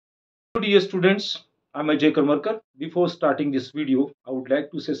Hello dear students, I'm Ajay Karmarkar. Before starting this video, I would like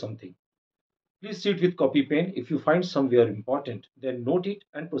to say something. Please sit with copy pen. If you find somewhere important, then note it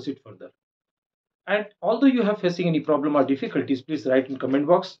and proceed further. And although you have facing any problem or difficulties, please write in comment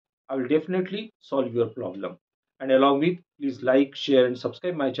box. I will definitely solve your problem. And along with, please like, share and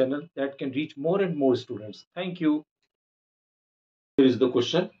subscribe my channel that can reach more and more students. Thank you. Here is the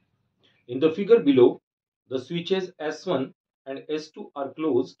question. In the figure below, the switches S1 and S2 are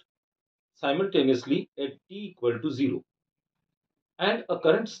closed simultaneously at t equal to 0. And a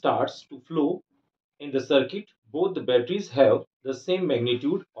current starts to flow in the circuit. Both the batteries have the same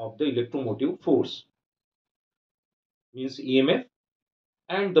magnitude of the electromotive force, means EMF,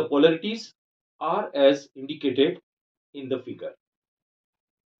 and the polarities are as indicated in the figure.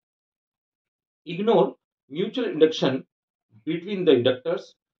 Ignore mutual induction between the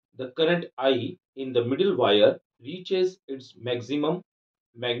inductors. The current I in the middle wire reaches its maximum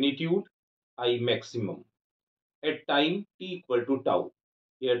magnitude I maximum at time t equal to tau.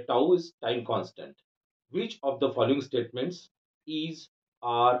 Here tau is time constant. Which of the following statements is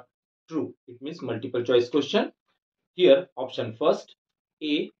are true? It means multiple choice question. Here option first,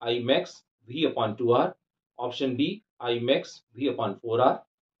 A Imax V upon 2R. Option B Imax V upon 4R.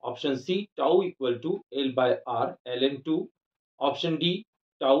 Option C tau equal to L by R ln 2. Option D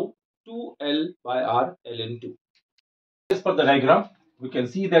tau 2L by R ln 2. As per the diagram, we can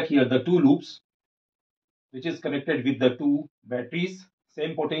see that here the two loops which is connected with the two batteries,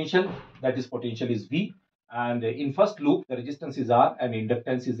 same potential, that is potential is V. And in first loop, the resistance is R and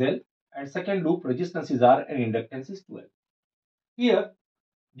inductance is L. And second loop, resistance is R and inductance is 2L. Here,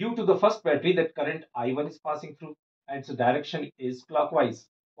 due to the first battery, that current I1 is passing through and its direction is clockwise.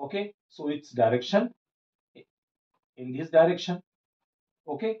 Okay, so its direction in this direction.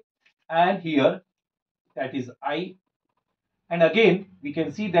 Okay, and here that is I. And again, we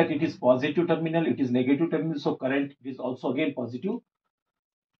can see that it is positive terminal, it is negative terminal. So current is also again positive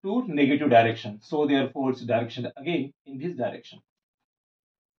to negative direction. So therefore its direction again in this direction.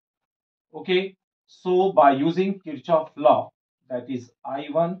 Okay. So by using Kirchhoff law, that is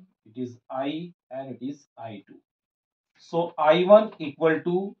I1, it is I and it is I2. So I1 equal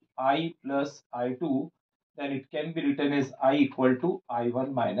to I plus I2, then it can be written as I equal to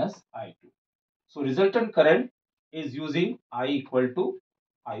I1 minus I2. So resultant current is using I equal to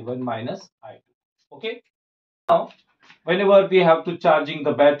I1 minus I2. Okay. Now, whenever we have to charging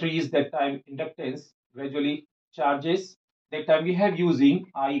the batteries, that time inductance gradually charges. That time we have using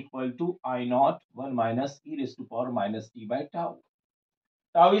I equal to I naught 1 minus e raised to power minus t by tau.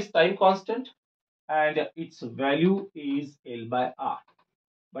 Tau is time constant and its value is L by R.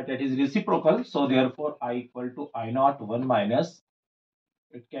 But it is reciprocal, so therefore I equal to I naught 1 minus,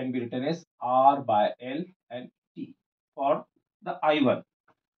 it can be written as R by L and T for the I1.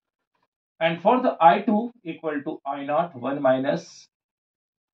 And for the I2 equal to I naught 1 minus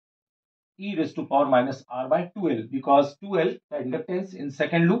e raised to power minus r by 2L, because 2L the inductance in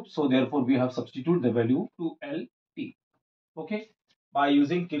second loop, so therefore we have substituted the value 2LT. Okay, by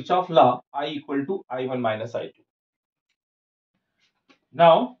using Kirchhoff law, I equal to I1 minus I2.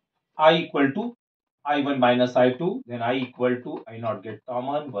 Now I equal to I1 minus I2, then I equal to I not get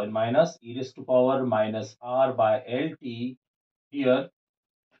common 1 minus e raised to power minus r by LT. Here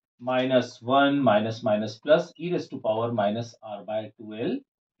minus 1 minus minus plus e raised to power minus r by 2L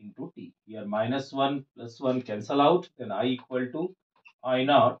into t. Here minus 1 plus 1 cancel out, then I equal to I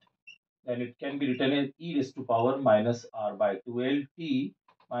naught, then it can be written as e raised to power minus r by 2L t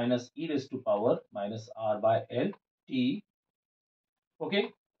minus e raised to power minus r by L t.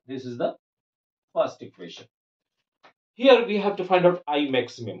 Okay, this is the first equation. Here we have to find out I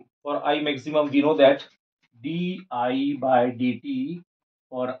maximum. For I maximum, we know that di by dt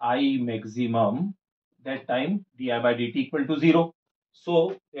for I maximum, that time di by dt equal to 0.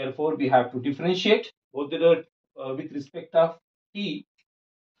 So therefore we have to differentiate both the with respect of t.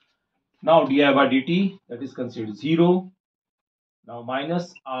 Now di by dt, that is considered 0. Now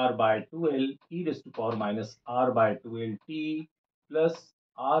minus r by 2L e raised to power minus r by 2L t plus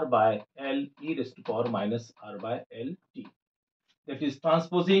r by L e raised to power minus r by L t. That is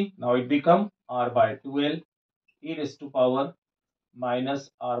transposing. Now it become r by 2L e raised to power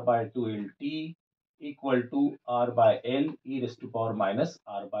minus r by 2L t equal to r by L e raised to power minus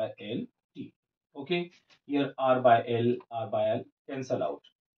r by L t. Okay, here r by L cancel out.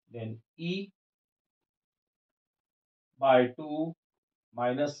 Then e by 2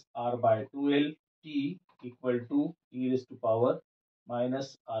 minus r by 2L t equal to e raised to power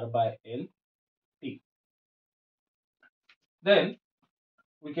minus r by L t. Then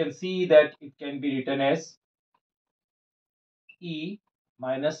we can see that it can be written as e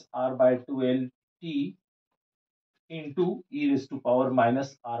minus r by 2l t into e raised to power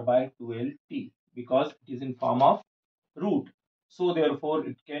minus r by 2l t, because it is in form of root. So therefore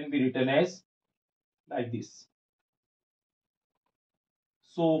it can be written as like this.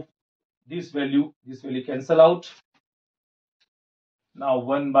 So this value cancel out. Now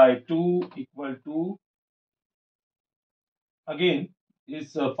 1 by 2 equal to, again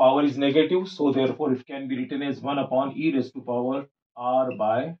this power is negative, so therefore it can be written as 1 upon e raised to power r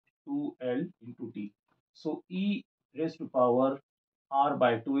by 2l into t. So e raised to power r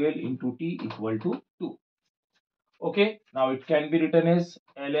by 2l into t equal to 2. Okay, now it can be written as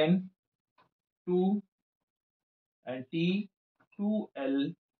ln 2 and t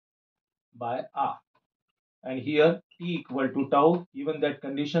 2l by r. And here t equal to tau, given that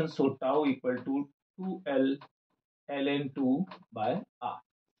condition, so tau equal to 2l ln 2 by r.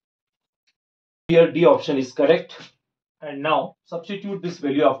 Here D option is correct. And now substitute this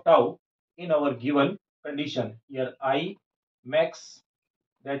value of tau in our given condition. Here I max,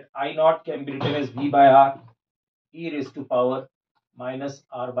 that I naught can be written as V by R e raised to power minus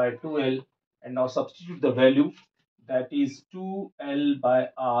R by 2L. And now substitute the value, that is 2L by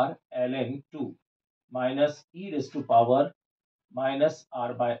R ln 2 minus e raised to power minus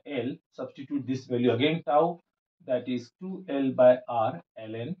R by L. Substitute this value again tau, that is 2L by R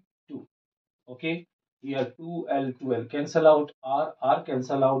ln 2. Okay, here 2L 2L cancel out, R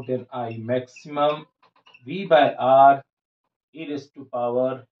cancel out, then I maximum V by R e raised to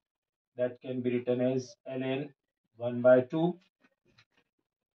power, that can be written as ln 1 by 2.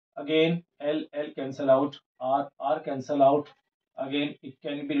 Again L cancel out, R cancel out, again it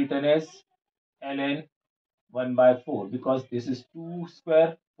can be written as ln 1 by 4, because this is 2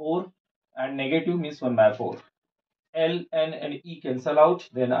 square 4 and negative means 1 by 4. L, N and E cancel out,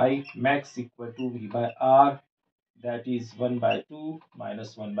 then I max equal to V by R, that is 1 by 2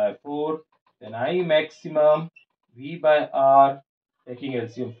 minus 1 by 4. Then I maximum V by R, taking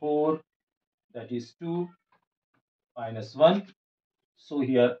LCM 4, that is 2 minus 1. So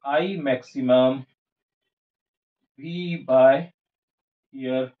here I maximum V by,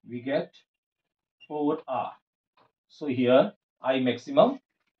 here we get 4R. So here I maximum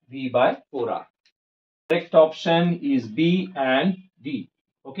V by 4R. Correct option is B and D.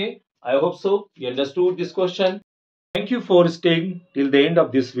 Okay, I hope so you understood this question. Thank you for staying till the end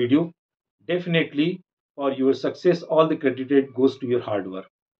of this video. Definitely for your success, all the credit goes to your hard work.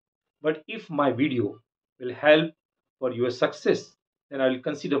 But if my video will help for your success, then I will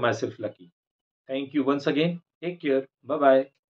consider myself lucky. Thank you once again. Take care. Bye bye.